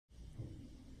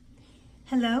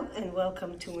Hello and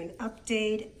welcome to an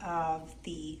update of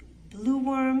the blue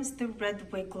worms, the red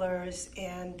wigglers,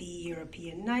 and the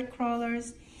European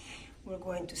nightcrawlers. We're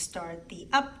going to start the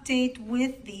update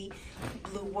with the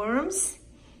blue worms,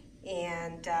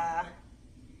 and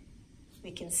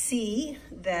we can see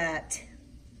that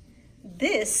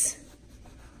this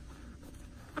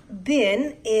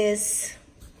bin is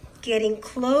getting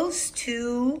close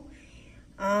to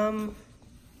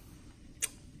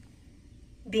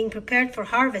being prepared for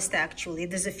harvest. Actually,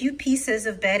 there's a few pieces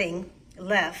of bedding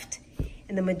left,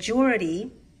 and the majority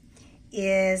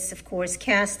is, of course,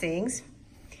 castings.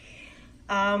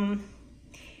 I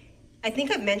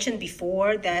think I've mentioned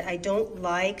before that I don't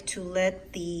like to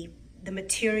let the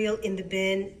material in the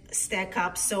bin stack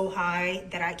up so high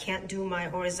that I can't do my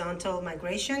horizontal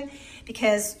migration,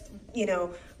 because, you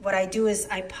know, what I do is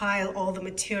I pile all the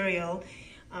material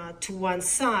to one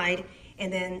side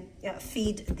and then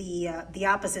feed the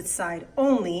opposite side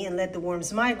only and let the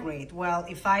worms migrate. Well,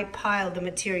 if I pile the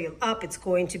material up, it's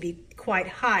going to be quite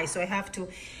high, so I have to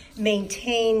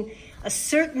maintain a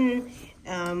certain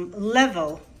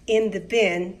level in the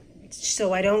bin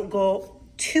so I don't go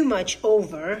too much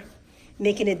over,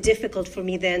 making it difficult for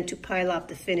me then to pile up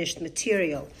the finished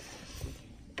material.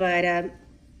 But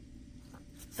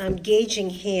I'm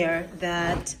gauging here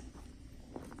that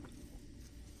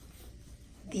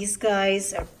these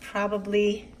guys are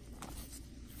probably,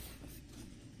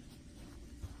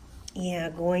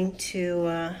 going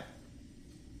to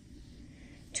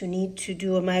need to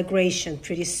do a migration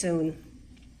pretty soon.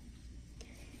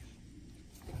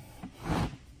 I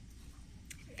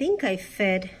think I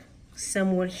fed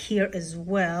somewhere here as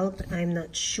well, but I'm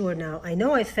not sure now. I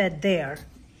know I fed there.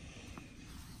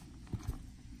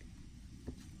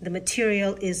 The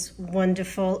material is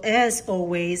wonderful, as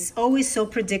always so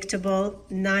predictable,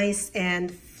 nice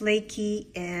and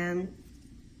flaky, and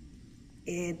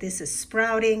this is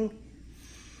sprouting.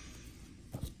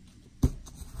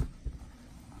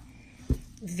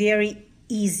 Very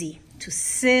easy to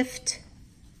sift.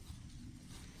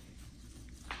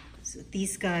 So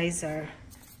these guys are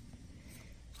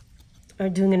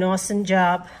doing an awesome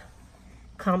job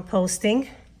composting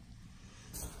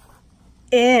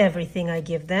everything I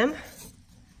give them.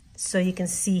 So you can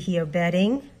see here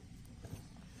bedding.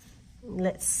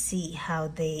 Let's see how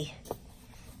they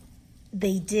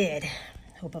did.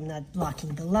 Hope I'm not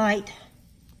blocking the light.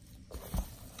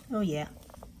 Oh yeah,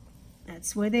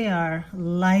 that's where they are.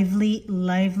 Lively,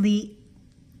 lively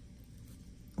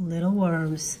little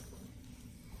worms.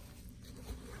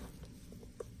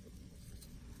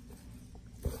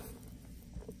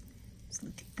 Let's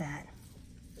look at that.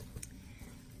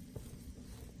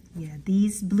 Yeah,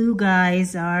 these blue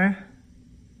guys are,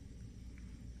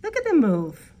 look at them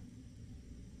move.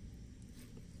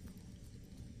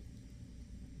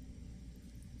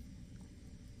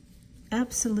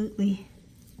 Absolutely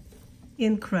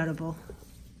incredible.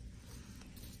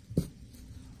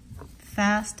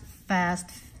 Fast, fast,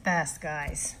 fast,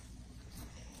 guys.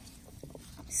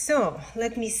 So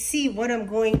let me see what I'm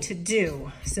going to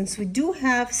do. Since we do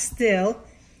have still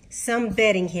some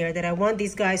bedding here that I want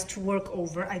these guys to work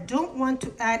over, I don't want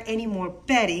to add any more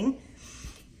bedding.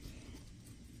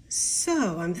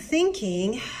 So I'm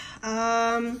thinking,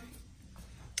 I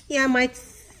might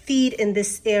feed in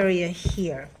this area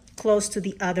here, close to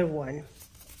the other one,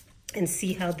 and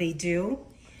see how they do.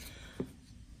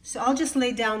 So I'll just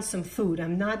lay down some food.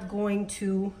 I'm not going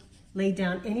to lay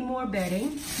down any more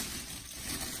bedding.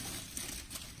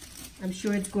 I'm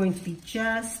sure it's going to be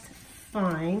just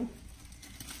fine.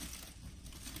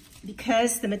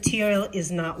 Because the material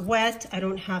is not wet, I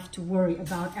don't have to worry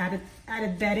about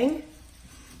added bedding.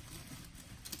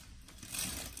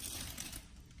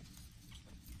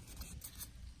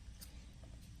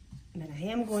 But I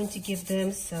am going to give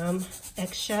them some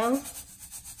eggshell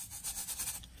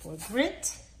for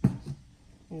grit.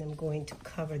 And I'm going to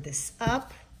cover this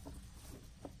up.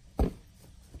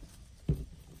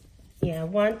 Yeah, I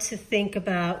want to think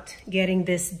about getting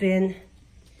this bin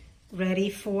ready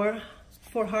for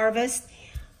harvest.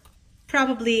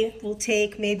 Probably will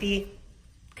take maybe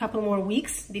a couple more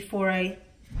weeks before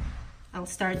I'll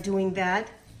start doing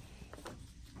that.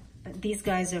 But these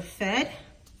guys are fed,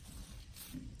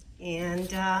 and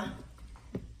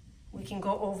we can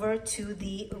go over to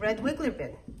the red wiggler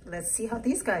bin. Let's see how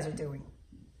these guys are doing.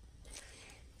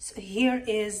 So here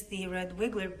is the red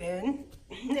wiggler bin,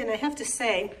 and I have to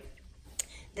say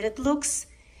that it looks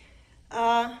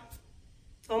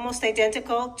almost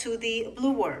identical to the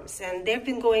blue worms, and they've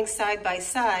been going side by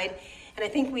side, and I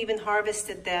think we even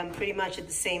harvested them pretty much at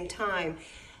the same time.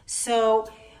 So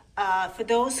For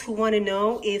those who want to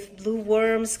know if blue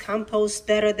worms compost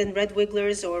better than red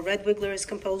wigglers or red wigglers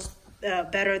compost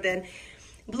better than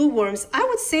blue worms, I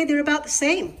would say they're about the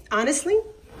same, honestly.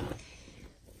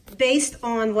 Based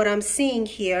on what I'm seeing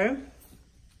here,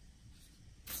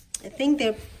 I think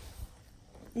they're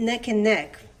neck and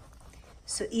neck.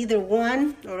 So either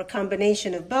one or a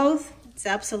combination of both, it's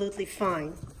absolutely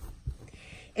fine.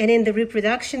 And in the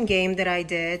reproduction game that I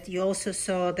did, you also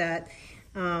saw that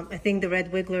I think the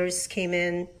red wigglers came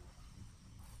in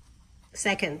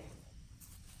second.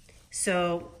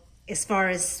 So as far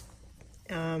as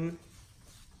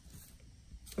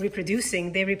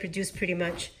reproducing, they reproduce pretty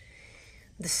much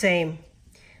the same.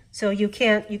 So you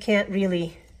can't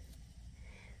really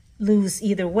lose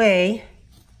either way,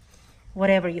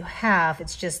 whatever you have.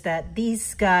 It's just that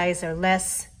these guys are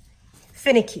less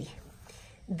finicky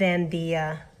than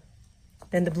the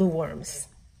blue worms.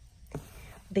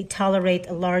 They tolerate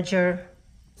a larger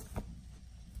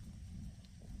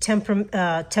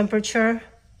temperature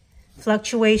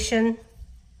fluctuation.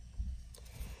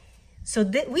 So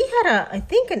we had I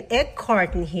think an egg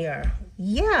carton here.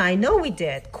 Yeah, I know we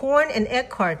did. Corn and egg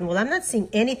carton. Well, I'm not seeing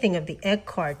anything of the egg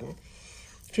carton.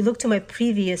 If you look to my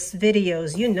previous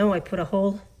videos, you know I put a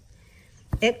whole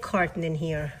egg carton in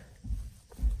here.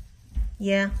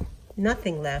 Yeah,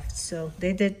 nothing left. So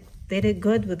they did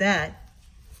good with that.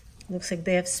 Looks like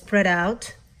they have spread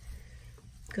out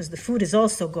because the food is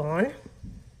also gone.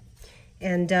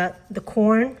 And the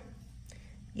corn,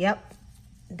 yep,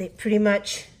 they pretty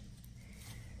much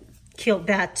killed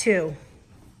that too.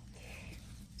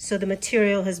 So the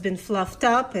material has been fluffed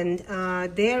up, and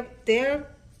they're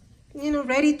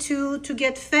ready to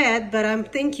get fed. But I'm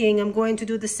thinking I'm going to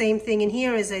do the same thing in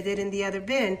here as I did in the other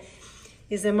bin,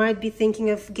 is I might be thinking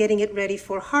of getting it ready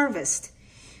for harvest.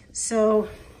 So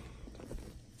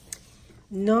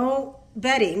no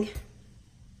bedding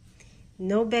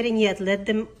yet. Let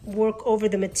them work over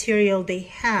the material they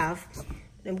have.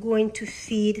 I'm going to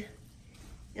feed,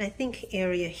 I think,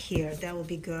 area here. That will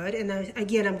be good. And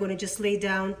again, I'm going to just lay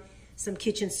down some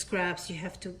kitchen scraps. You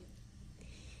have to,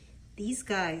 these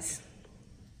guys,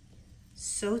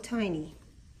 so tiny,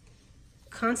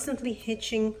 constantly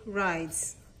hitching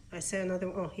rides. I said another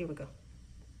one. Oh, here we go.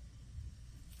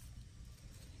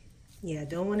 Yeah,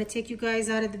 don't want to take you guys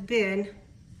out of the bin.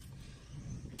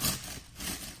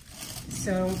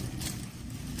 So,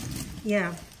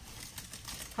 yeah,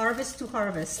 harvest to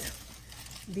harvest.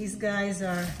 These guys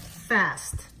are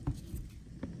fast.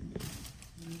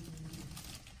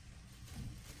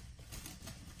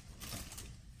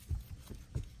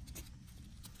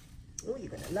 Oh, you're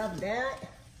gonna love that.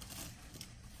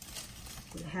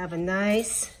 Gonna have a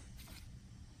nice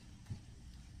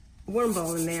worm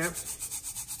ball in there.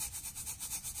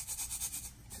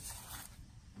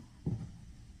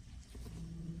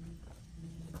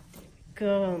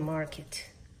 Go and mark it.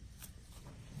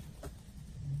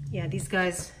 Yeah, these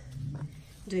guys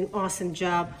doing awesome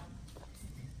job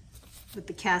with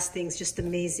the castings, just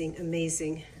amazing,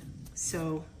 amazing.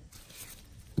 So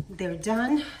they're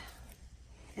done.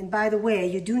 And by the way,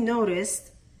 you do notice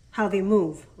how they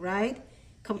move, right?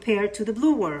 Compared to the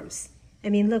blue worms. I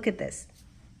mean, look at this.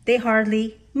 They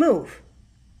hardly move.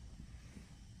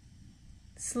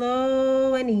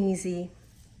 Slow and easy.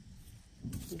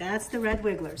 That's the red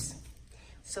wigglers.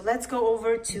 So let's go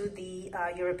over to the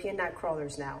European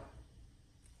Nightcrawlers now.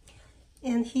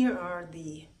 And here are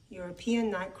the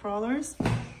European Nightcrawlers.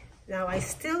 Now I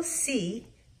still see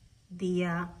the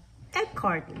egg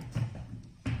carton.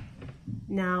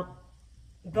 Now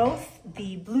both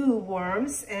the blue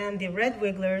worms and the red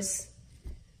wigglers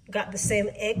got the same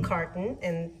egg carton,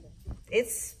 and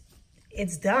it's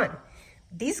done.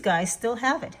 These guys still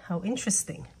have it. How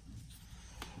interesting.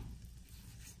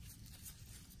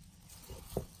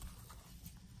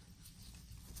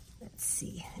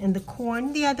 See. And the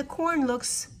corn, yeah, the corn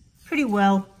looks pretty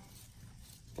well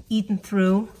eaten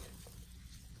through.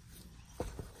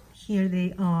 Here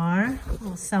they are,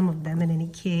 well, some of them in any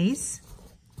case.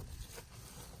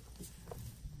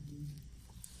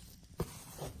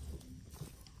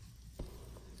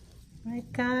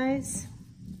 Right, guys?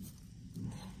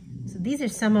 So these are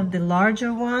some of the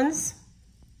larger ones.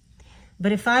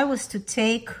 But if I was to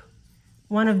take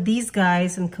one of these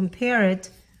guys and compare it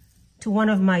to one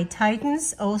of my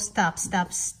Titans, oh, stop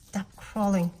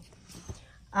crawling.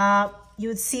 You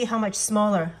would see how much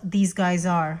smaller these guys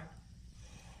are.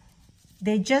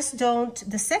 They just don't,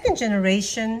 the second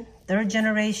generation, third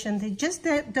generation, they just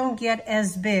don't get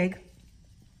as big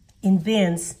in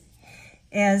bins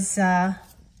as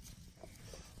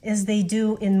they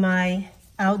do in my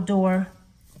outdoor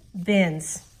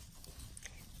bins.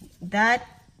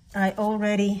 That I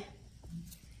already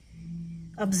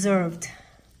observed.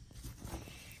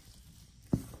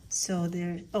 So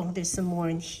there's some more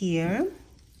in here.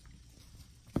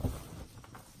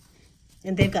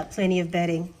 And they've got plenty of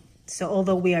bedding. So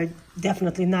although we are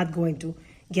definitely not going to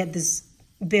get this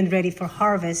bin ready for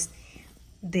harvest,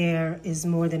 there is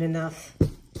more than enough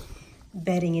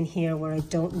bedding in here where I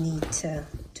don't need to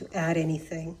add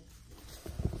anything.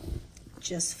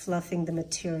 Just fluffing the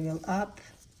material up.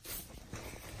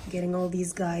 Getting all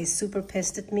these guys super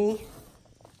pissed at me.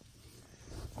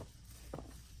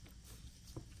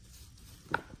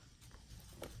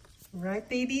 Right,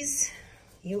 babies?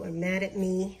 You are mad at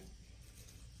me.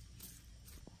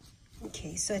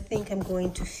 Okay, so I think I'm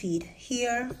going to feed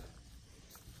here.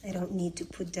 I don't need to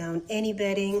put down any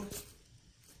bedding.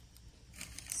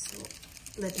 So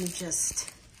let me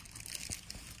just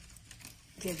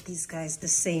give these guys the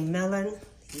same melon.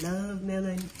 They love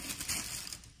melon.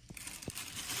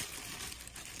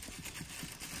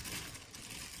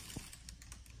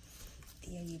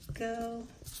 There you go.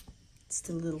 It's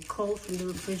still a little cold from the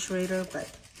refrigerator, but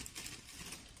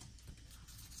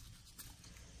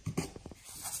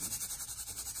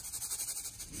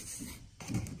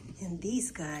and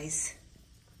these guys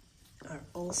are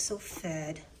also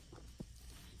fed.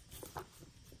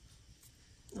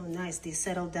 Oh, nice. They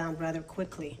settle down rather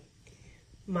quickly.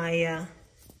 My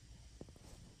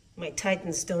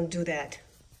Titans don't do that.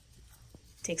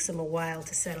 It takes them a while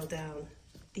to settle down.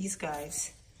 These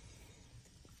guys.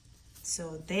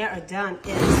 So they are done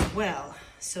as well.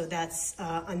 So that's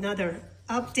another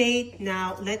update.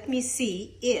 Now let me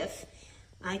see if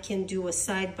I can do a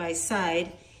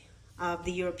side-by-side of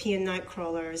the European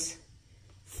Nightcrawlers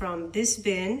from this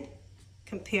bin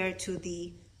compared to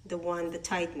the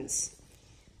Titans.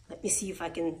 Let me see if I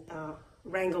can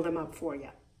wrangle them up for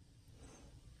you.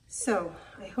 So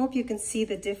I hope you can see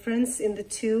the difference in the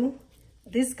two.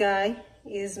 This guy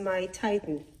is my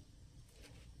Titan.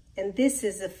 And this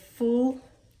is a fully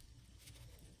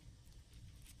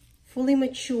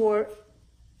mature,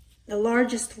 the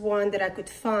largest one that I could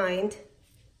find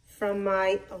from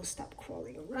my, oh, stop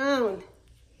crawling around.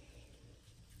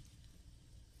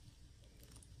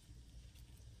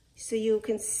 So you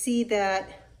can see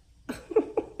that,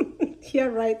 yeah,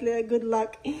 right, good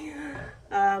luck.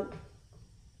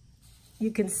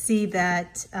 You can see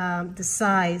that the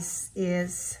size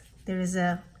is, there is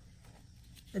a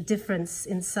difference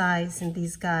in size in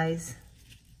these guys.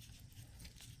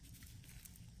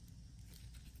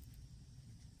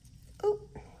 Oh.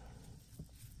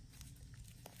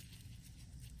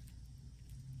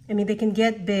 I mean, they can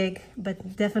get big,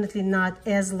 but definitely not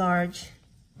as large.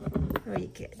 Oh, you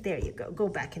can't. There you go. Go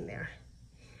back in there.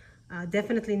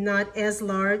 Definitely not as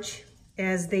large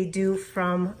as they do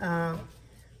from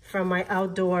my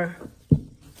outdoor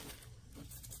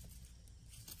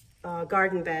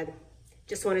garden bed.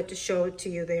 Just wanted to show it to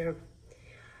you there.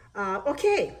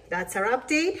 Okay, that's our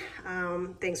update.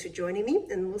 Thanks for joining me,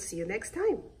 and we'll see you next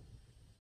time.